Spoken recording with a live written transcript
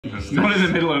It's not in the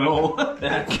middle at all.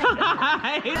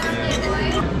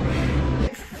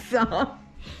 So.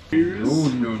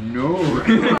 No.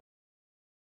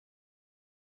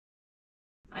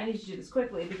 I need to do this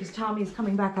quickly because Tommy's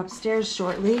coming back upstairs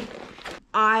shortly.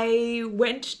 I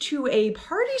went to a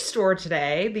party store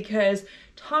today because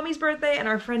Tommy's birthday and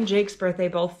our friend Jake's birthday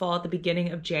both fall at the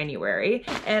beginning of January.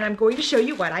 And I'm going to show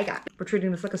you what I got. We're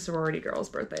treating this like a sorority girl's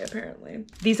birthday, apparently.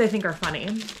 These I think are funny.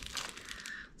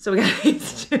 So we got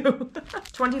these too.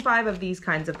 25 of these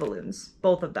kinds of balloons,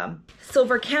 both of them.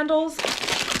 Silver candles.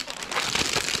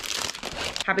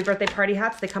 Happy birthday party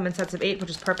hats. They come in sets of 8, which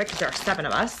is perfect because there are 7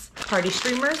 of us. Party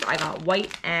streamers. I got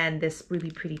white and this really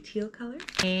pretty teal color.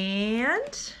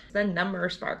 And the number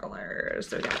sparklers.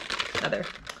 So we got another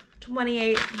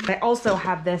 28. I also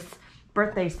have this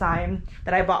birthday sign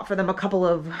that I bought for them a couple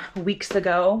of weeks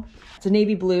ago. It's a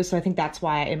navy blue, so I think that's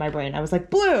why in my brain I was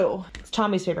like, blue. It's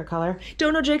Tommy's favorite color.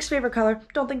 Don't know Jake's favorite color.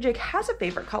 Don't think Jake has a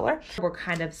favorite color. We're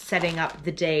kind of setting up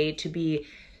the day to be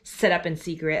set up in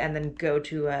secret and then go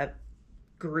to a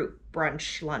group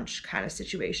brunch lunch kind of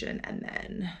situation and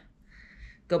then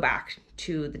go back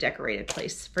to the decorated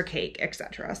place for cake,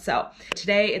 etc. So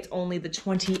today it's only the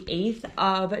 28th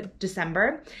of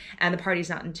December and the party's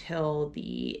not until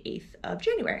the 8th of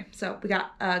January. So we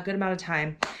got a good amount of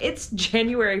time. It's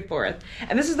January 4th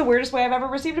and this is the weirdest way I've ever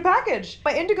received a package.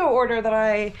 My Indigo order that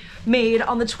I made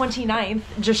on the 29th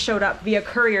just showed up via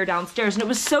courier downstairs and it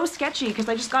was so sketchy because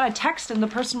I just got a text and the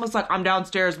person was like, I'm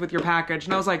downstairs with your package.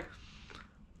 And I was like,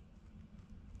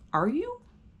 are you?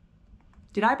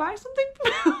 Did I buy something?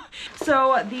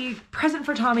 So the present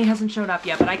for Tommy hasn't showed up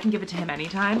yet, but I can give it to him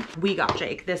anytime. We got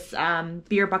Jake this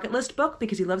beer bucket list book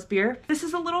because he loves beer. This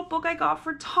is a little book I got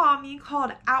for Tommy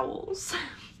called Owls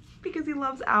because he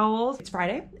loves owls. It's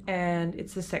Friday and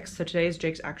it's the 6th, so today is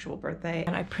Jake's actual birthday.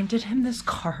 And I printed him this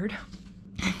card.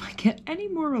 If I get any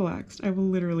more relaxed, I will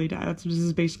literally die. This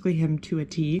is basically him to a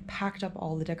T. Packed up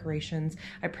all the decorations.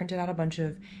 I printed out a bunch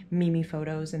of Mimi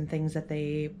photos and things that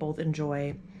they both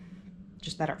enjoy,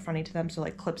 just that are funny to them. So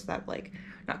like clips that like,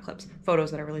 not clips,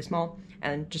 photos that are really small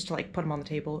and just to like put them on the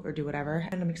table or do whatever.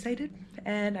 And I'm excited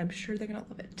and I'm sure they're gonna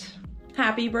love it.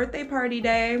 Happy birthday party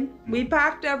day. We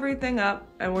packed everything up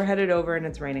and we're headed over and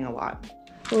it's raining a lot.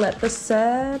 Let the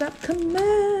setup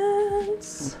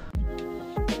commence.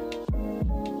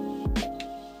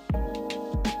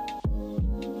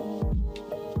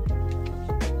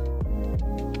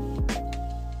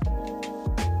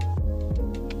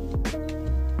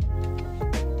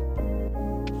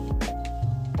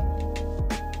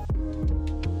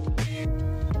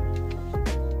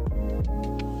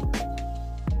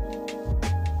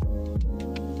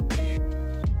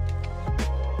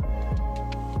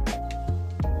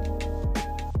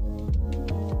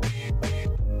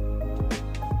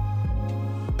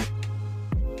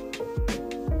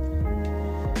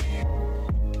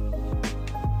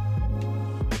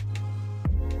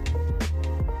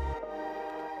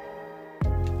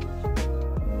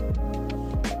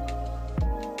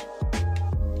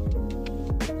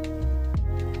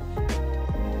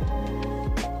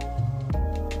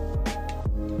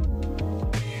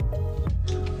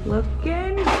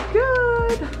 Looking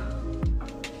good.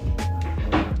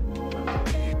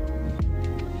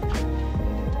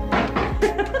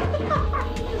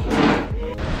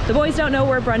 The boys don't know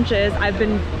where brunch is. I've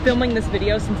been filming this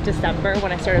video since December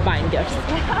when I started buying gifts.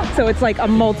 So it's like a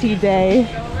multi-day.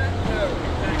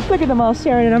 Look at them all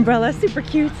sharing an umbrella, super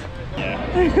cute. Yeah.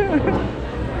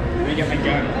 Where you get my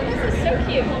gun? This is so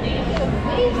cute.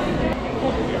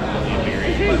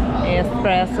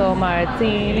 Espresso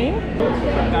martini.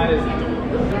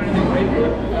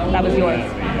 That was yours.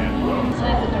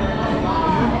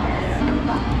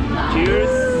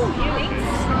 Cheers.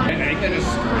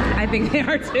 I think they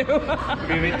are too. It'd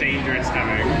be a bit dangerous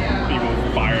having people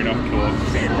firing off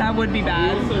corks. That would be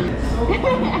bad.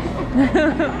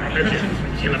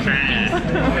 Killer man.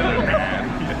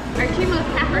 Our two most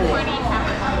Capricorn-y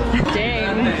Capricorn.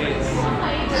 Dang.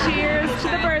 Cheers to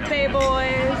the birthday boys.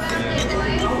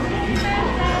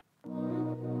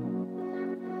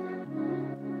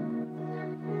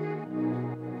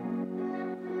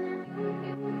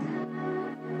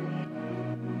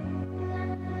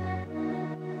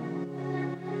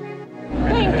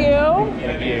 Thank you.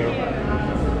 Thank you.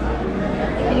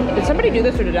 Did somebody do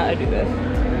this or did I do this?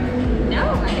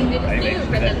 No, I think they just do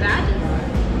for the badges.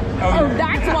 Oh,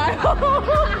 that's why.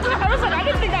 I was like, I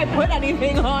didn't think I put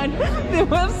anything on the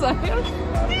website.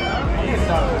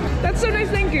 That's so nice,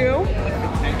 thank you.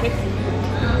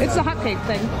 It's the hotcake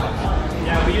thing.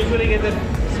 Yeah, we usually get the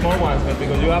small ones, but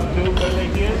because you have 2 birthday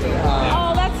here, so...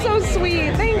 Oh, that's so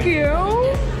sweet. Thank you.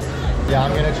 Yeah,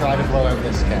 I'm gonna try to blow out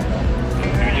this candle. You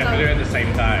have to do it at the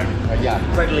same time. Yeah.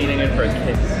 It's like leaning in for a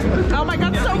kiss. Oh my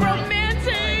god, so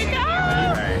romantic!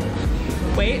 Ah!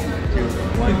 Wait. 2, 1.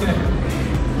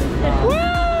 Woo!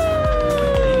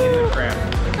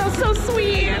 That was so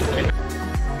sweet.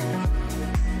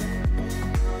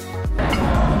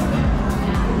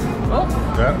 Oh.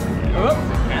 Yeah. Oh.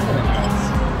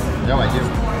 No, I do.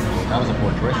 That was a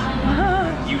poor choice.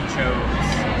 You chose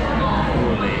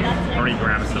poorly. Already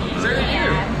grabbed something. Is that you?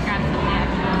 Grab some there.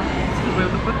 We're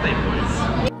the birthday boys.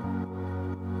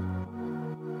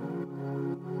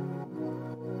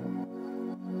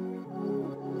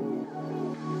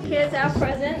 Here's our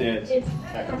present. Yes. It's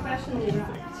professionally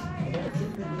wrapped.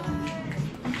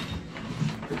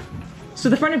 So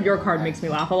the front of your card makes me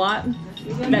laugh a lot.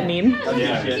 That meme.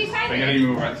 Yeah, they're gonna be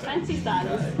more Fancy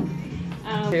starters. Too.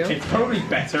 It's probably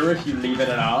better if you leave it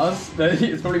at ours.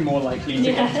 It's probably more likely to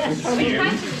get Probably consumed.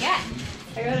 fun to get.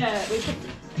 I got we put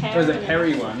pear. There's a in it.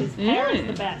 Perry one. Pear is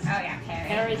the best. Oh yeah, Perry.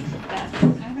 Pear is the best. I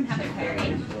haven't had a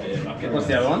Perry. What's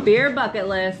the other one? Beer bucket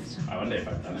list. I wonder if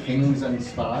I've done it. Kings and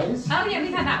Spies. Oh yeah,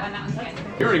 we've had that one. That one's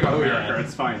good. You already got America,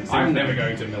 it's fine. I'm never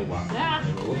going to Milwaukee. Yeah.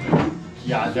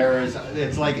 Yeah,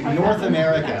 it's like North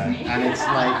America, and it's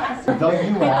like the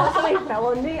US. Fell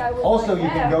on me. I was Also, you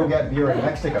can go get beer in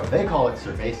Mexico. They call it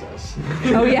cervezas.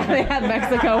 Oh yeah, they had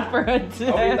Mexico for a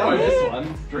day. Oh, no, this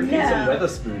one. Drinking some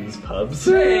Weatherspoons pubs.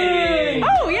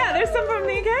 Oh yeah, there's some from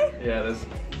the UK. Yeah, there's...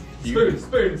 Spoons.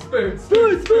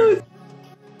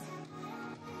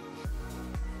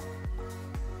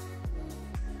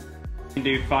 You can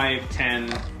do 5,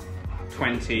 10,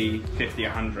 20, 50,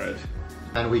 100.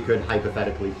 And we could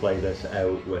hypothetically play this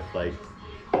out with like.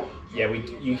 Yeah,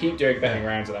 you keep doing betting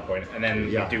rounds at that point, and then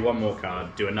Yeah. you do one more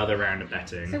card, do another round of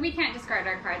betting. So we can't discard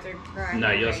our cards or throw our No,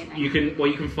 cards or you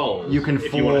anything. can fold. You can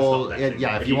if you want to fold, stop betting.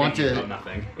 yeah, if you want think to- you've got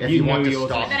nothing. if you want to yours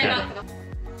stop is But I'm betting. not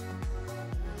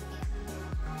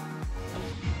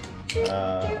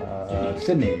for the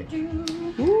Sydney.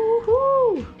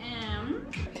 Woohoo!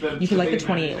 You could like the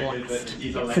 28 last.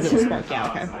 Because it was sparked,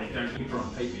 yeah, okay.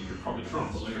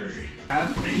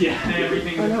 Yeah,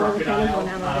 everything is crocodile.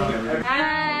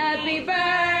 Happy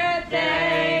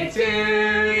birthday to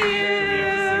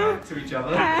you. To each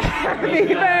other. Happy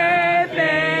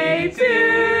birthday to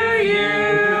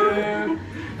you.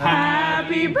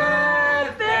 Happy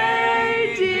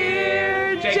birthday,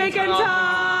 dear Jake and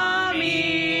Tommy.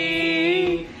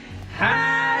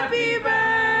 Happy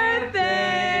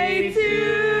birthday to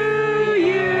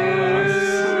you.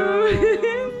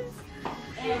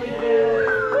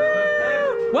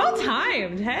 Well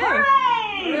timed, hey.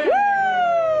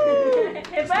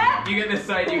 You get this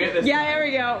side, you get this Yeah, side. there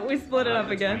we go. We split it up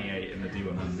again. 28 in the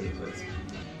D100.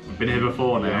 We've been here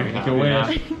before now. Yeah, Make a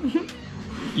wish.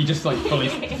 You just like fully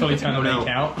turn the make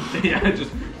out. Yeah,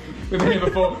 just. We've been here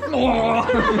before. I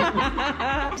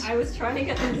was trying to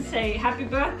get them to say happy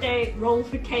birthday, roll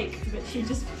for cake, but she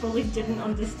just fully didn't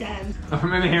understand. I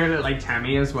remember hearing it like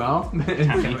Tammy as well. Tommy.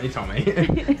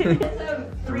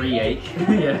 3-8.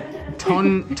 Yeah.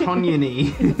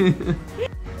 Tonyany.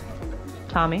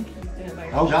 Tommy,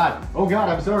 Oh God,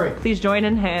 I'm sorry. please join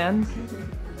in hands.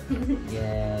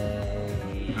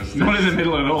 It's not in the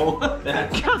middle at all. Guys,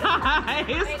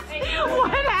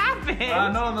 what happened?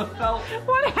 Not on the felt.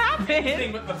 What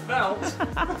happened? With the felt.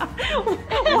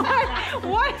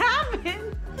 What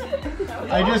happened?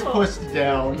 I just pushed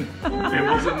down. It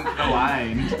wasn't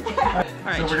aligned.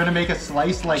 So we're gonna make a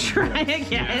slice like Try this.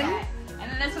 again.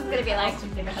 And then this one's gonna be like.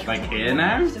 Like here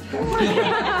now?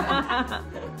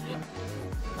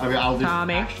 I mean, I'll just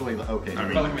Tommy. actually. Okay. I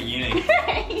mean, like my uni.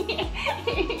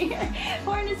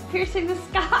 Horn is piercing the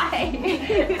sky.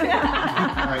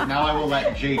 All right, now I will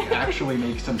let Jake actually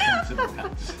make some sensible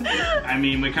pets. I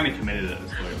mean, we're kind of committed at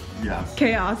this point. Yeah.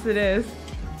 Chaos it is.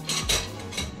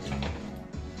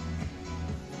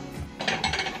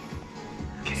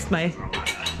 It's my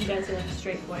You guys are like a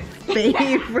straight boy.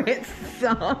 favorite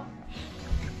song.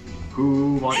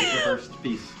 Who wants the first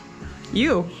piece?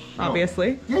 You,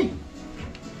 obviously. Yay!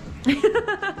 And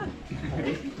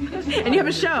you have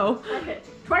a show.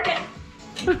 Twerk it!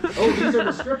 Oh, these are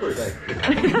the strippers.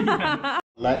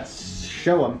 Let's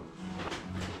show them.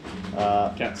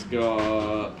 Cat's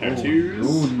got pair of twos.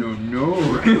 Oh no no!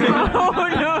 Oh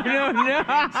no.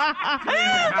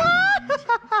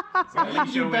 Why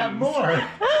didn't you bet more?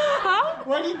 Huh?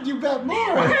 Why didn't you bet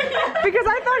more? Because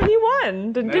I thought he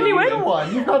won. Didn't he You win?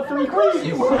 won. You've got 3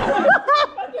 queens.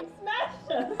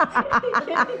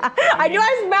 I knew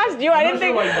I smashed you. I didn't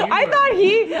think. I thought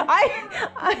he. I.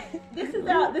 This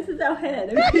is our head.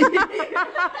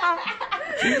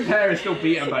 June Pair is still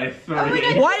beaten by 3.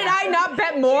 Why did I not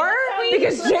bet more?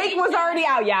 Because Jake was already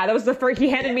out. Yeah, that was the first. He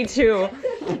handed me 2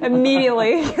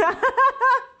 immediately.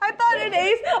 I thought an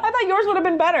ace. I thought yours would have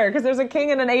been better because there's a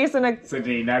king and an ace and a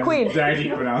Sydney, now queen. thank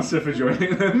you for an answer for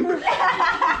joining them.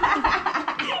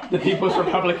 The People's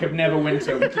Republic have never won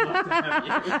so much.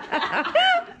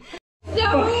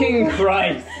 Fucking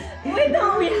Christ. We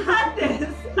thought we had this.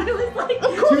 I was like,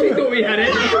 Of course we thought we had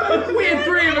it. We had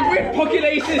 3 of them. We had pocket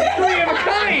aces, 3 of a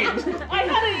kind.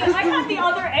 I had the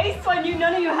other ace, so I knew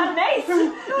none of you had an ace.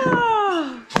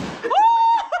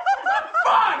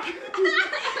 Fuck!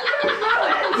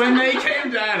 When they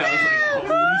came down, I was like,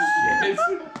 holy shit.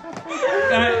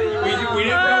 We didn't put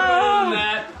up better than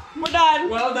that. We're done.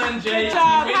 Well done, Jake. Good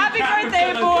job. You win Happy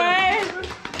birthday, capitalism. boy.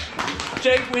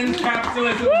 Jake wins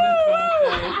capitalism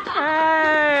on his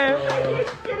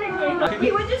birthday.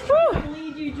 We were just trying to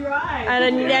bleed you dry.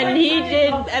 And then he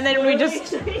did, and then we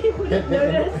just.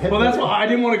 Well, that's what I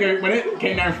didn't want to go. When it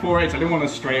came down 4-8, I didn't want to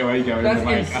straight away go into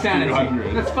like a few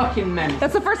hundred. That's fucking mental.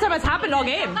 That's the first time it's happened all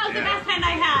game. That was the best hand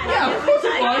I had. Yeah, of course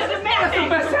it was. That's the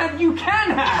best hand you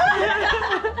can have.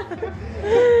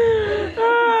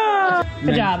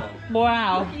 Good job.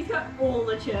 Wow. He's got all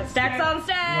the chips. Stacks on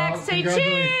stacks. Well, Say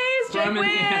congratulations. cheese. Jake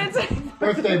wins.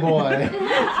 Birthday boy.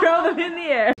 Throw them in the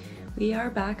air. We are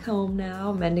back home now.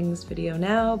 I'm ending this video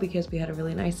now because we had a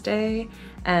really nice day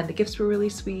and the gifts were really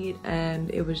sweet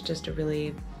and it was just a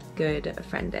really good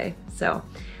friend day. So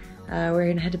we're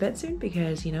gonna head to bed soon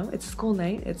because, you know, it's school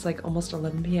night. It's like almost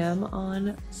 11 p.m.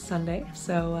 on Sunday.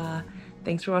 So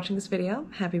thanks for watching this video.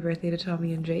 Happy birthday to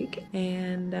Tommy and Jake,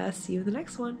 and see you in the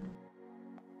next one.